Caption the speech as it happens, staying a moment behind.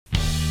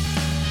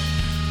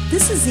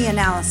This is The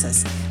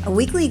Analysis, a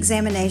weekly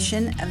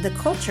examination of the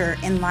culture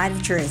in light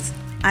of truth.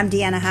 I'm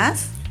Deanna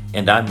Huff.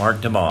 And I'm Mark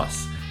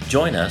DeMoss.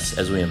 Join us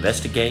as we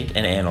investigate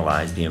and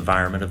analyze the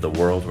environment of the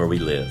world where we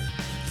live.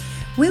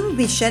 We will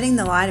be shedding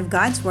the light of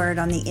God's Word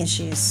on the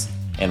issues.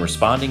 And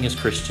responding as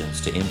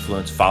Christians to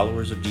influence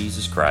followers of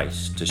Jesus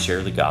Christ to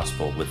share the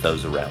gospel with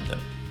those around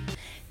them.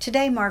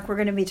 Today, Mark, we're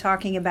going to be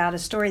talking about a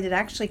story that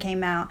actually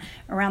came out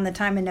around the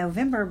time in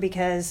November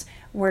because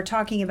we're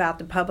talking about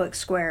the public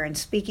square and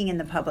speaking in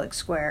the public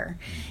square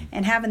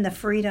and having the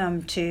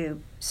freedom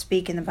to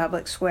speak in the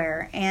public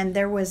square. And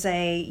there was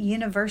a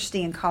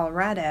university in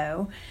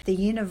Colorado. The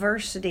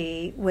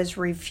university was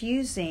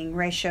refusing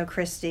Ratio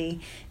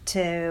Christi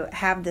to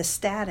have the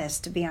status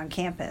to be on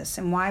campus.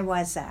 And why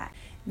was that?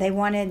 They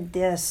wanted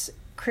this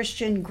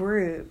Christian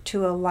group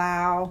to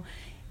allow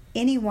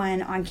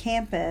anyone on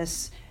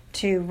campus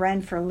to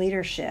run for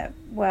leadership.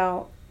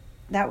 Well,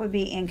 that would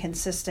be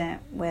inconsistent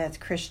with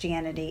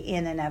Christianity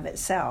in and of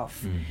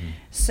itself.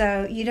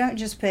 So you don't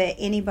just put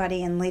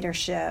anybody in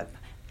leadership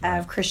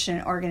of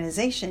Christian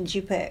organizations,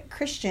 you put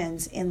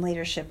Christians in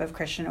leadership of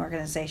Christian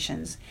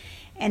organizations.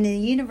 And the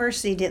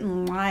university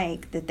didn't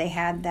like that they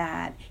had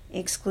that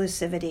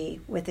exclusivity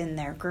within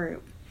their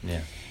group.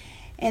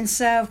 And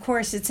so, of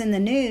course, it's in the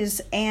news.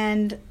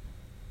 And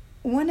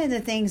one of the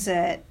things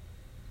that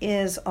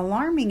is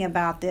alarming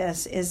about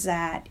this is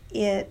that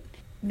it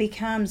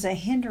becomes a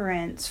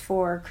hindrance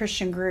for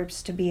Christian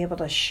groups to be able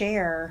to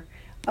share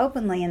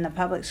openly in the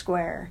public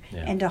square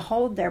and to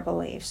hold their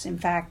beliefs. In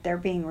fact, they're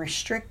being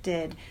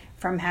restricted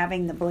from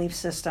having the belief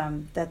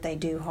system that they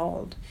do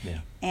hold.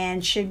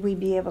 And should we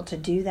be able to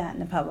do that in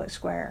the public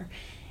square?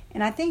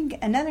 And I think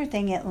another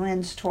thing it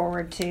lends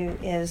toward to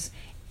is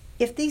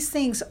if these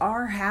things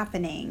are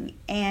happening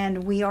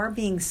and we are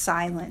being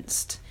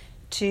silenced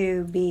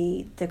to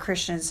be the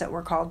Christians that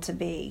we're called to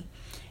be,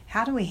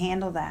 how do we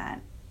handle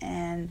that?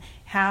 And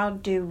how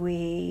do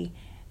we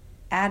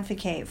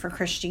advocate for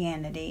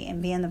Christianity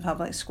and be in the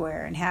public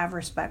square and have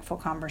respectful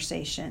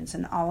conversations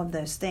and all of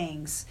those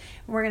things?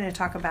 We're going to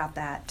talk about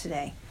that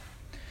today.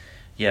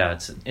 Yeah,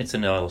 it's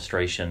an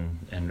illustration,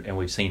 and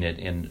we've seen it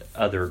in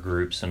other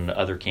groups and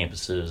other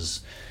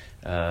campuses,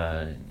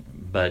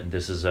 but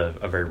this is a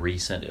very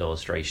recent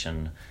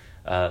illustration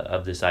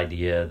of this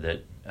idea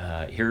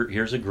that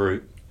here's a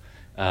group.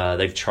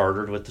 They've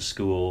chartered with the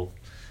school,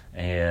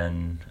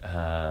 and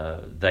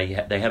they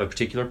have a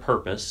particular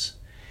purpose,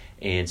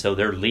 and so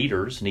their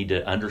leaders need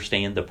to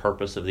understand the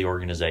purpose of the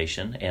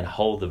organization and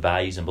hold the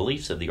values and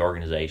beliefs of the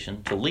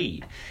organization to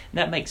lead. And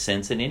that makes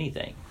sense in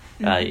anything.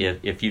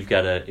 If you've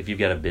got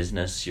a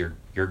business,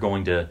 you're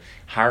going to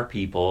hire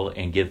people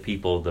and give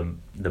people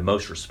the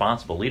most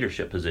responsible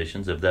leadership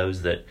positions of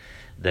those that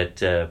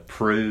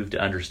prove to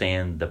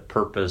understand the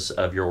purpose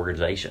of your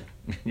organization.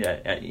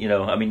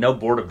 No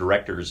board of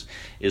directors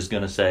is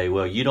going to say,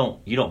 well, you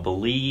don't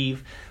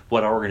believe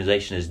what our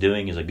organization is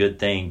doing is a good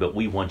thing, but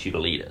we want you to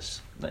lead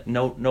us.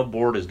 No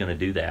board is going to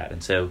do that.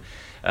 And so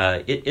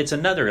it's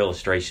another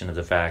illustration of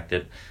the fact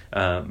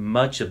that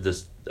much of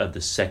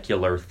the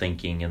secular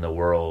thinking in the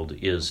world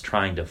is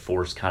trying to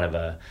force kind of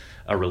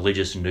a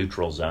religious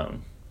neutral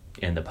zone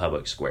in the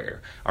public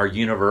square. Our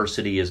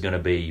university is going to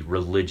be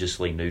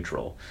religiously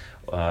neutral.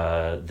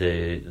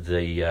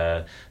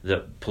 The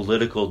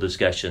political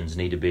discussions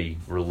need to be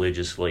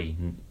religiously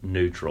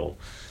neutral.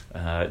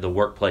 The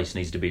workplace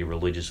needs to be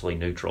religiously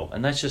neutral,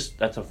 and that's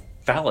a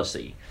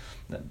fallacy.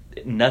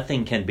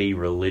 Nothing can be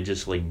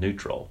religiously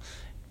neutral.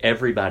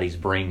 Everybody's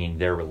bringing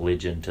their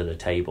religion to the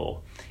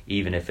table,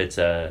 even if it's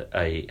a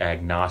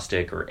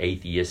agnostic or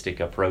atheistic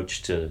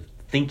approach to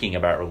thinking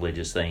about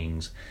religious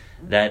things.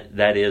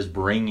 That is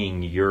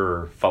bringing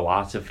your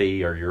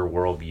philosophy or your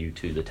worldview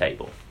to the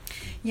table.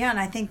 Yeah, and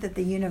I think that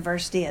the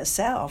university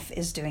itself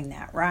is doing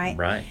that, right?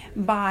 Right.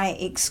 By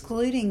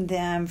excluding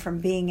them from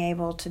being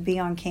able to be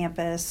on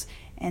campus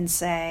and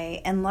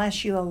say,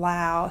 unless you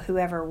allow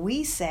whoever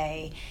we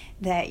say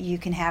that you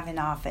can have in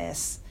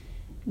office,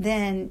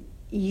 then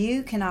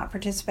you cannot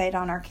participate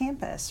on our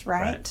campus,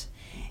 right?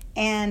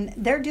 And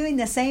they're doing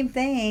the same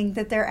thing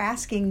that they're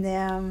asking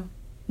them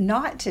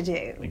not to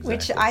do,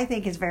 which I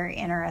think is very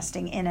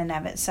interesting in and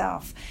of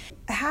itself.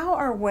 How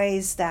are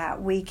ways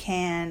that we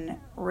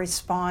can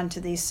respond to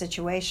these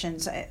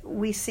situations?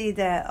 We see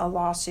that a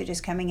lawsuit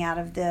is coming out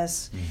of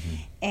this,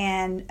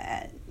 and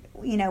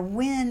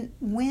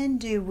when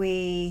do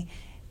we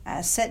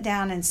sit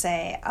down and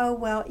say, oh,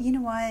 well, you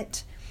know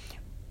what?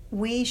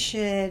 We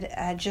should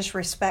just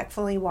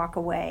respectfully walk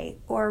away?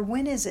 Or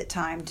when is it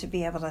time to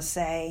be able to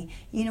say,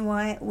 you know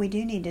what, we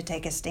do need to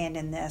take a stand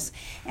in this?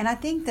 And I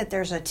think that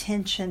there's a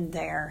tension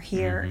there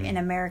here in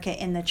America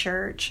in the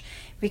church,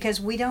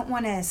 because we don't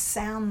want to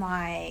sound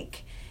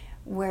like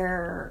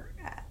we're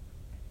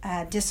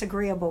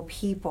disagreeable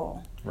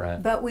people.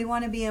 Right. But we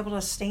want to be able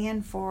to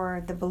stand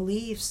for the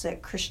beliefs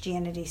that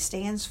Christianity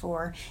stands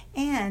for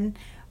and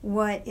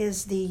what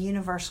is the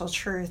universal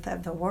truth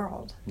of the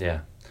world.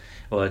 Yeah.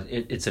 Well,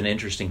 it's an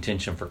interesting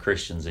tension for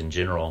Christians in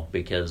general,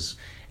 because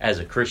as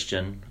a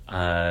Christian,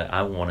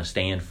 I want to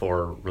stand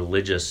for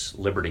religious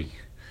liberty.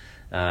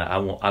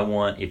 I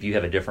want, if you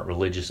have a different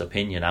religious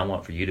opinion, I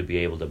want for you to be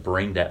able to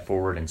bring that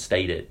forward and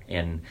state it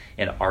and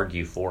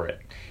argue for it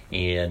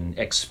and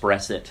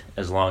express it,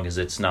 as long as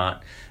it's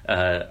not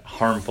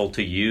harmful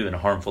to you and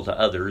harmful to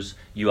others.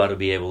 You ought to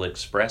be able to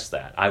express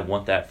that. I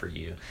want that for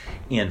you.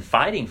 In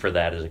fighting for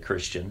that as a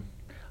Christian,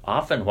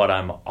 often what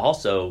I'm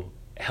also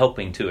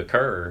helping to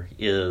occur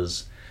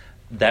is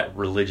that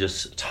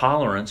religious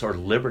tolerance or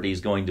liberty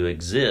is going to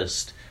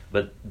exist,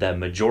 but the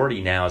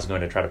majority now is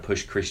going to try to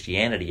push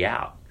Christianity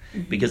out.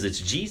 Mm-hmm. Because it's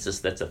Jesus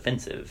that's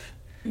offensive.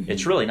 Mm-hmm.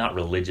 It's really not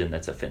religion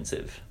that's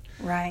offensive.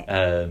 Right.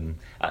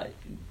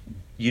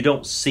 You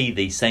don't see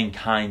the same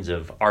kinds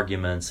of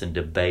arguments and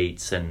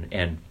debates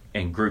and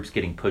groups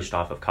getting pushed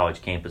off of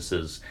college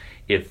campuses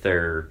if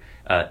they're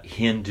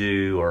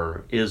Hindu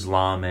or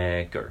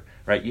Islamic, or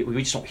right.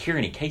 We just don't hear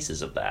any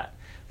cases of that.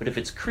 But if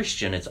it's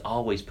Christian, it's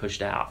always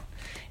pushed out.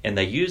 And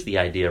they use the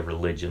idea of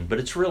religion, but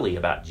it's really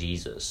about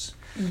Jesus.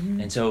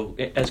 Mm-hmm. And so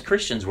as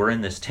Christians, we're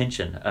in this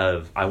tension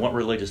of, I want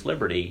religious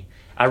liberty.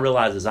 I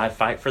realize as I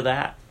fight for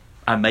that,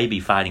 I may be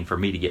fighting for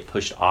me to get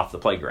pushed off the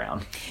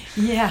playground.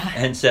 Yeah.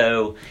 And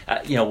so,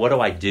 what do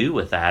I do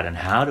with that, and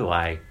how do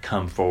I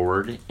come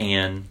forward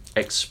and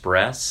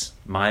express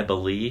my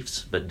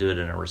beliefs, but do it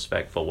in a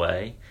respectful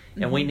way?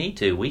 Mm-hmm. And we need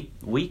to.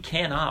 We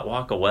cannot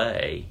walk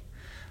away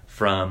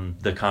from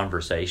the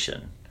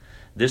conversation.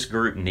 This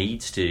group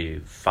needs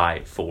to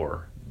fight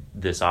for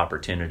this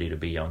opportunity to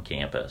be on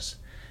campus,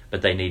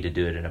 but they need to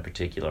do it in a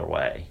particular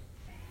way.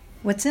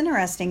 What's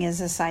interesting is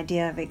this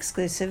idea of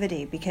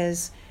exclusivity,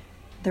 because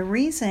the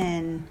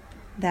reason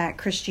that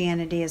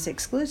Christianity is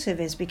exclusive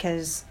is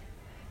because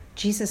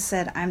Jesus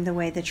said, I'm the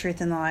way, the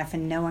truth, and the life,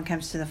 and no one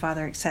comes to the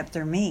Father except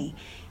through me.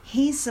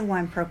 He's the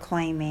one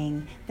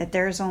proclaiming that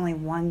there's only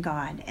one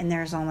God and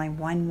there's only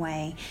one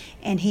way.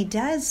 And he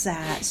does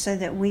that so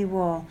that we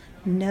will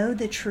know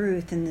the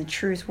truth, and the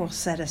truth will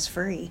set us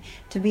free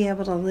to be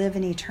able to live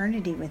in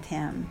eternity with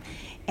him.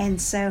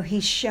 And so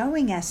he's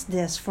showing us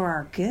this for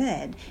our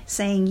good,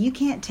 saying you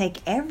can't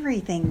take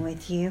everything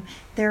with you.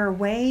 There are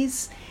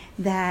ways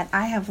that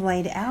I have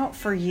laid out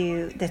for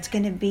you that's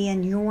going to be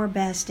in your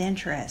best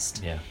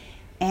interest. Yeah.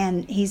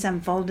 And he's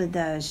unfolded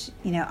those,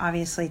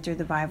 obviously through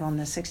the Bible and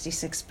the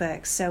 66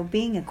 books. So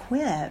being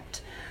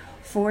equipped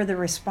for the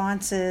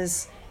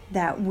responses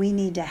that we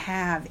need to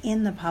have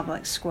in the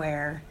public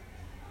square,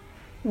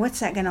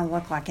 what's that going to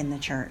look like in the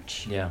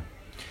church? Yeah.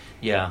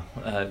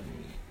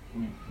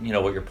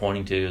 What you're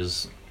pointing to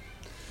is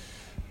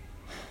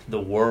the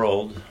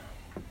world,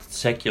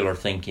 secular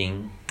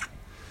thinking.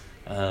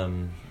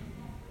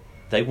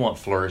 They want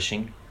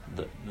flourishing.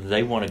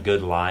 They want a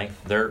good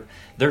life.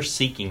 They're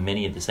seeking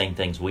many of the same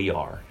things we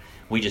are.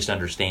 We just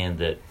understand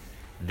that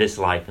this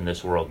life in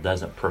this world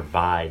doesn't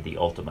provide the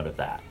ultimate of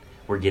that.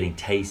 We're getting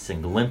tastes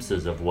and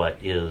glimpses of what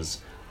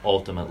is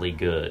ultimately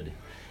good.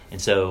 And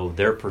so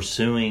they're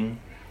pursuing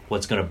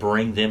what's going to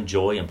bring them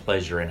joy and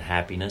pleasure and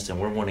happiness, and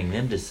we're wanting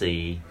them to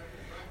see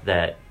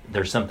that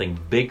there's something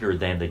bigger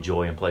than the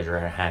joy and pleasure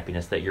and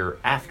happiness that you're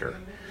after.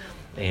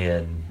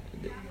 And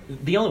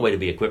the only way to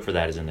be equipped for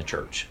that is in the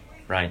church,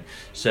 right?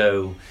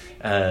 So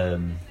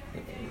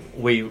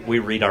we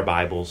read our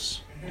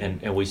Bibles,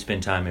 and we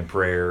spend time in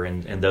prayer,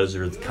 and those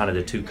are kind of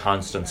the two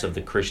constants of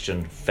the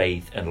Christian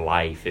faith and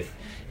life.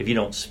 If you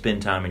don't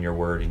spend time in your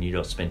word and you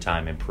don't spend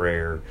time in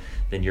prayer,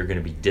 then you're going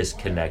to be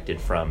disconnected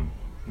from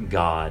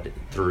God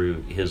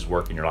through his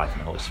work in your life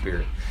and the Holy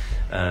Spirit.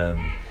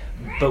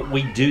 But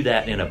we do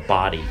that in a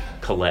body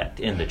collect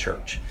in the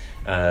church.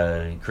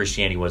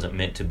 Christianity wasn't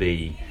meant to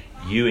be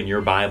you and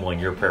your Bible and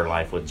your prayer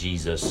life with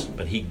Jesus,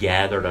 but he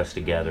gathered us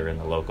together in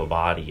the local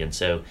body. And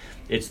so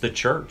it's the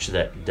church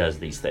that does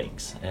these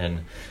things.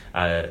 And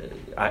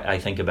I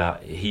think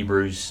about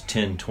Hebrews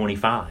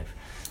 10:25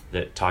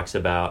 that talks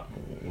about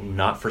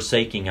not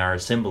forsaking our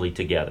assembly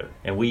together.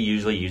 And we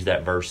usually use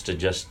that verse to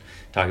just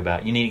talk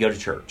about you need to go to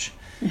church.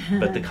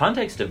 But the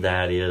context of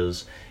that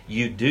is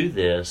you do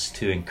this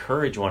to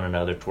encourage one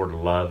another toward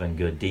love and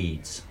good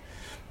deeds.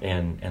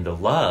 And the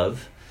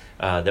love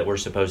that we're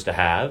supposed to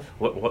have,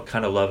 what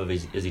kind of love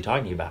is he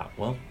talking about?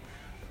 Well,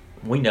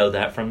 we know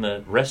that from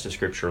the rest of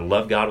Scripture.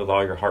 Love God with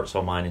all your heart,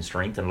 soul, mind, and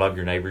strength, and love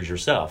your neighbors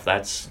yourself.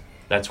 That's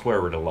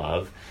where we're to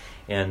love.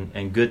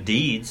 And good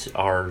deeds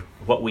are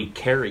what we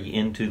carry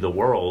into the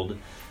world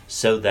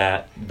so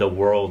that the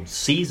world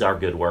sees our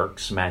good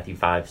works, Matthew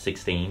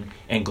 5:16,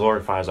 and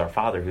glorifies our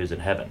Father who's in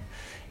heaven.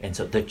 And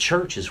so the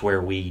church is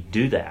where we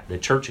do that. The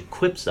church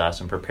equips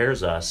us and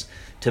prepares us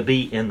to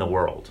be in the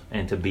world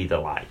and to be the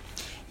light.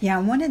 Yeah,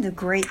 one of the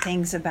great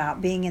things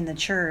about being in the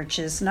church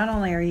is not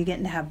only are you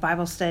getting to have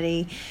Bible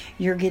study,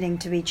 you're getting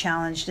to be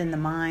challenged in the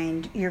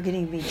mind, you're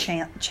getting to be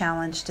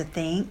challenged to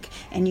think,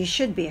 and you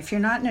should be. If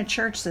you're not in a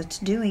church that's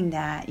doing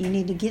that, you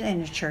need to get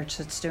in a church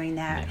that's doing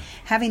that. Yeah.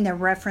 Having the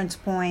reference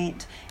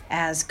point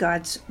as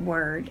God's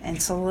Word and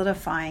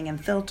solidifying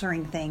and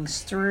filtering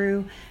things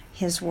through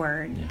His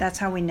Word. Yeah. That's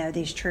how we know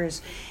these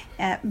truths.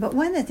 But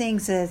one of the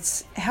things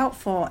that's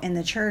helpful in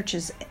the church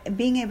is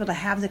being able to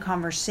have the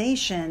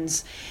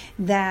conversations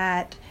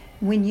that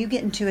when you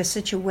get into a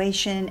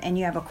situation and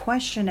you have a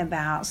question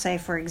about, say,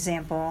 for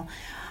example,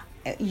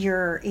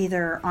 you're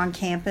either on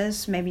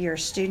campus, maybe you're a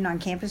student on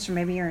campus, or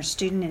maybe you're a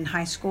student in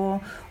high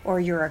school,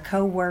 or you're a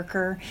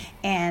co-worker,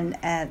 and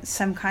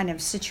some kind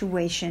of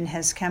situation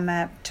has come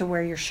up to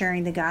where you're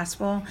sharing the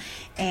gospel,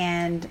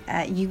 and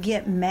you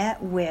get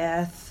met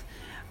with,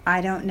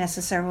 I don't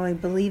necessarily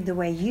believe the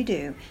way you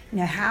do.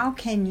 How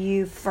can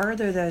you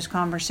further those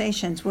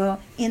conversations? Well,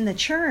 in the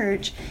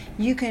church,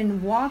 you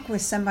can walk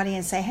with somebody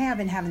and say, hey, I've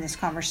been having this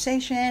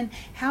conversation.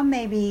 How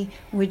maybe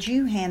would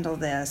you handle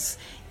this?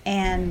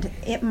 And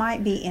it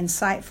might be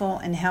insightful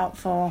and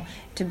helpful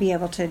to be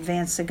able to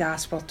advance the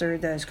gospel through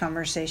those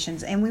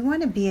conversations. And we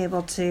want to be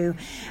able to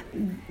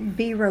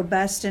be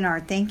robust in our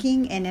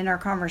thinking and in our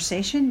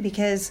conversation,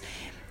 because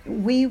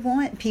we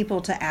want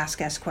people to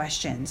ask us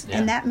questions. Yeah.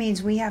 And that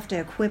means we have to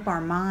equip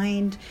our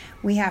mind.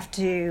 We have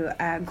to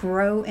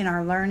grow in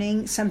our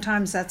learning.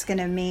 Sometimes that's going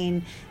to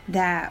mean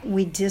that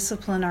we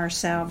discipline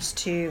ourselves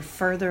to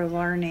further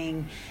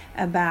learning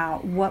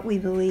about what we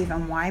believe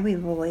and why we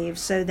believe,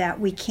 so that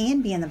we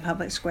can be in the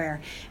public square.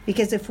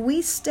 Because if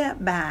we step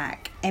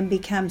back and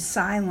become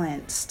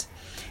silenced,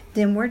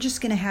 then we're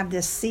just going to have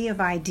this sea of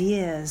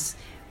ideas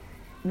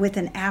with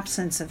an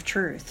absence of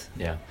truth.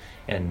 Yeah.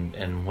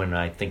 And when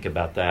I think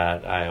about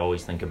that, I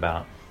always think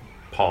about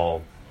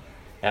Paul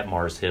at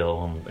Mars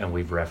Hill, and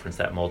we've referenced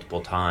that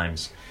multiple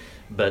times.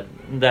 But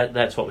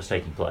that's what was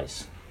taking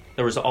place.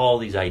 There was all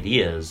these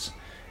ideas,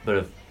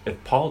 but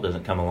if Paul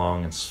doesn't come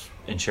along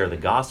and share the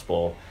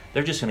gospel,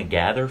 they're just going to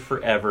gather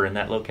forever in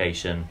that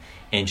location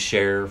and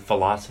share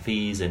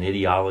philosophies and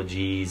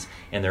ideologies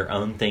and their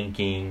own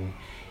thinking.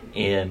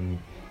 And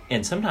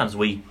sometimes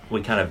we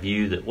kind of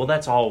view that, well,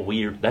 that's all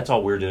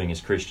we're doing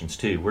as Christians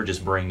too. We're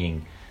just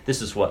bringing,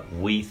 this is what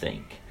we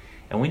think.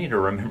 And we need to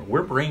remember,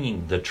 we're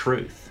bringing the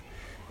truth.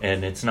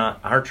 And it's not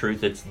our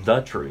truth, it's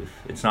the truth.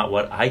 It's not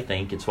what I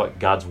think, it's what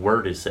God's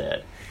word has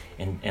said.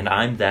 And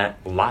I'm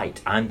that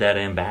light, I'm that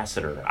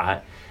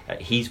ambassador.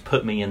 He's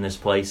put me in this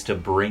place to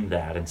bring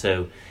that. And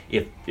so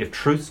if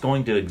truth's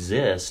going to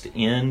exist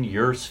in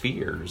your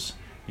spheres,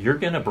 you're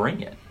going to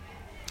bring it.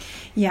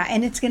 Yeah,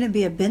 and it's going to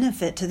be a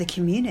benefit to the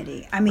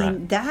community. I mean,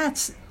 right.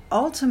 That's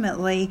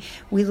ultimately,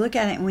 we look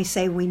at it and we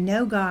say, we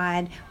know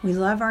God, we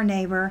love our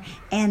neighbor,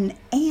 and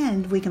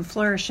we can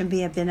flourish and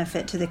be a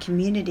benefit to the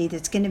community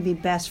that's going to be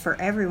best for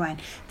everyone.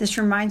 This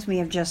reminds me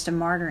of Justin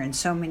Martyr in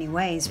so many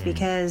ways,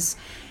 because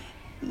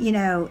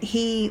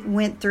he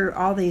went through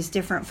all these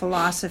different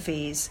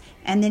philosophies,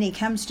 and then he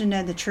comes to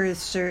know the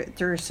truth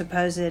through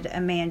supposed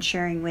a man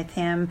sharing with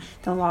him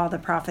the law, the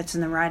prophets,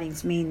 and the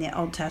writings, meaning the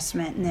Old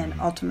Testament, and then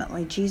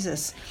ultimately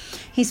Jesus.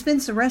 He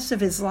spends the rest of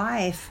his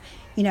life,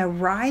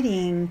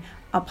 writing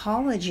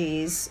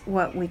apologies,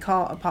 what we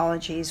call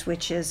apologies,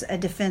 which is a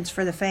defense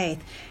for the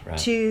faith, right,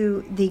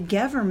 to the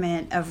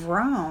government of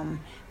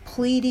Rome,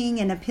 pleading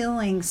and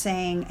appealing,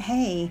 saying,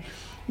 hey,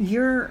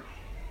 you're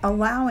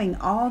allowing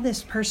all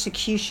this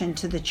persecution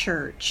to the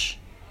church.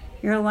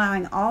 You're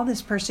allowing all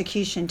this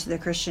persecution to the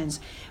Christians.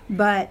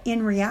 But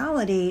in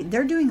reality,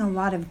 they're doing a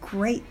lot of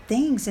great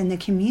things in the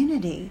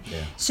community.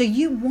 Yeah. So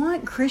you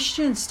want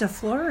Christians to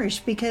flourish,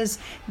 because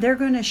they're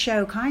going to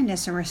show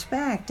kindness and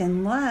respect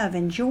and love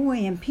and joy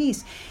and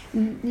peace.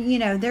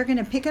 They're going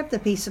to pick up the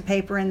piece of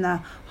paper in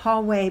the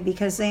hallway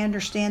because they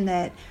understand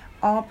that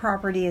all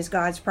property is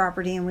God's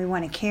property, and we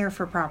want to care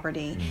for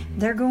property. Mm-hmm.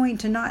 They're going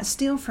to not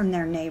steal from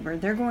their neighbor.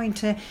 They're going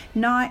to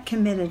not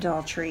commit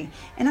adultery.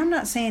 And I'm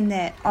not saying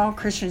that all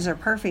Christians are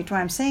perfect. What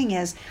I'm saying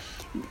is,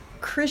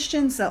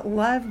 Christians that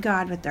love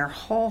God with their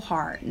whole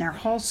heart and their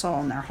whole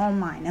soul and their whole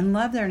mind, and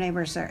love their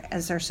neighbors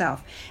as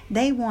theirself,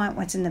 they want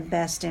what's in the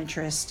best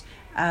interest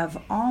of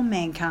all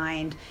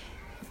mankind,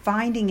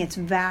 finding its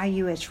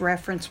value, its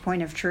reference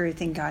point of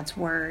truth in God's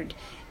word,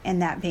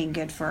 and that being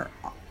good for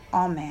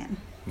all man.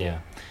 Yeah.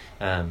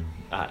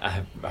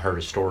 I heard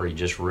a story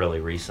just really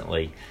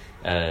recently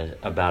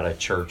about a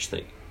church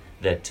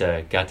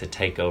that got to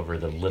take over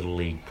the Little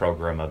League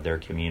program of their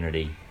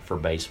community for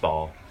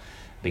baseball,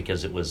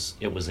 because it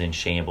was in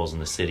shambles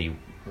and the city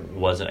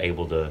wasn't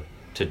able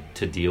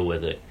to deal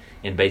with it,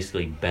 and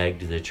basically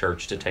begged the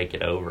church to take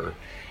it over.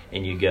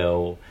 And you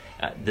go,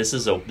 this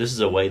is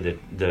a way that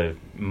the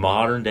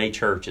modern day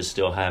church is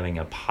still having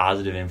a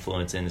positive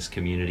influence in this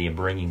community and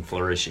bringing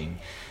flourishing.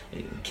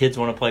 Kids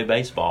want to play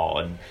baseball,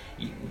 and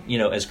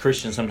as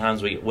Christians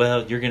sometimes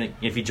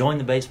if you join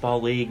the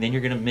baseball league, then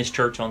you're gonna miss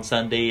church on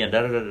Sunday, and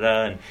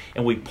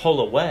and we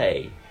pull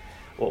away.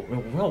 Well,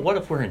 what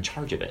if we're in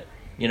charge of it?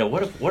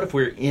 What if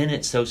we're in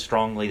it so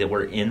strongly that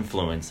we're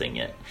influencing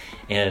it?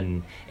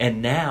 And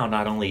now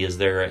not only is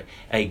there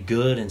a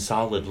good and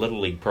solid Little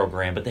League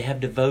program, but they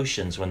have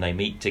devotions when they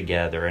meet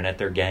together and at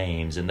their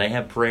games, and they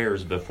have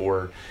prayers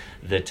before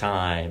the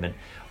time. And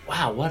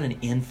wow, what an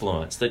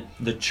influence.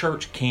 The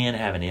church can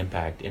have an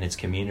impact in its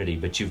community,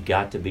 but you've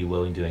got to be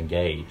willing to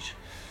engage.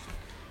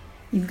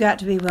 You've got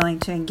to be willing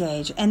to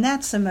engage. And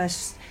that's the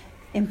most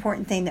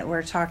important thing that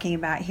we're talking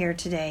about here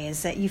today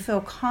is that you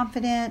feel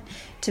confident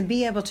to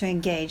be able to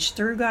engage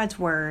through God's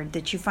Word,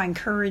 that you find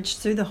courage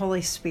through the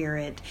Holy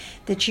Spirit,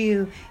 that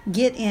you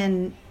get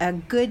in a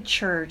good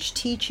church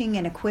teaching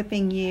and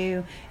equipping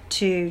you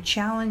to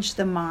challenge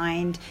the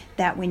mind,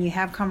 that when you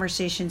have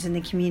conversations in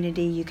the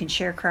community, you can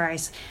share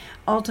Christ,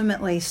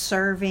 ultimately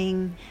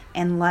serving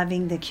and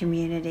loving the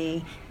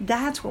community.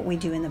 That's what we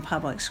do in the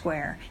public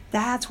square.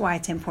 That's why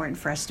it's important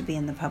for us to be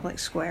in the public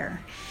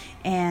square.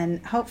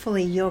 And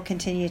hopefully you'll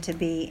continue to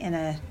be in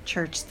a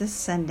church this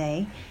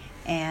Sunday.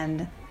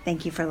 And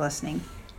thank you for listening.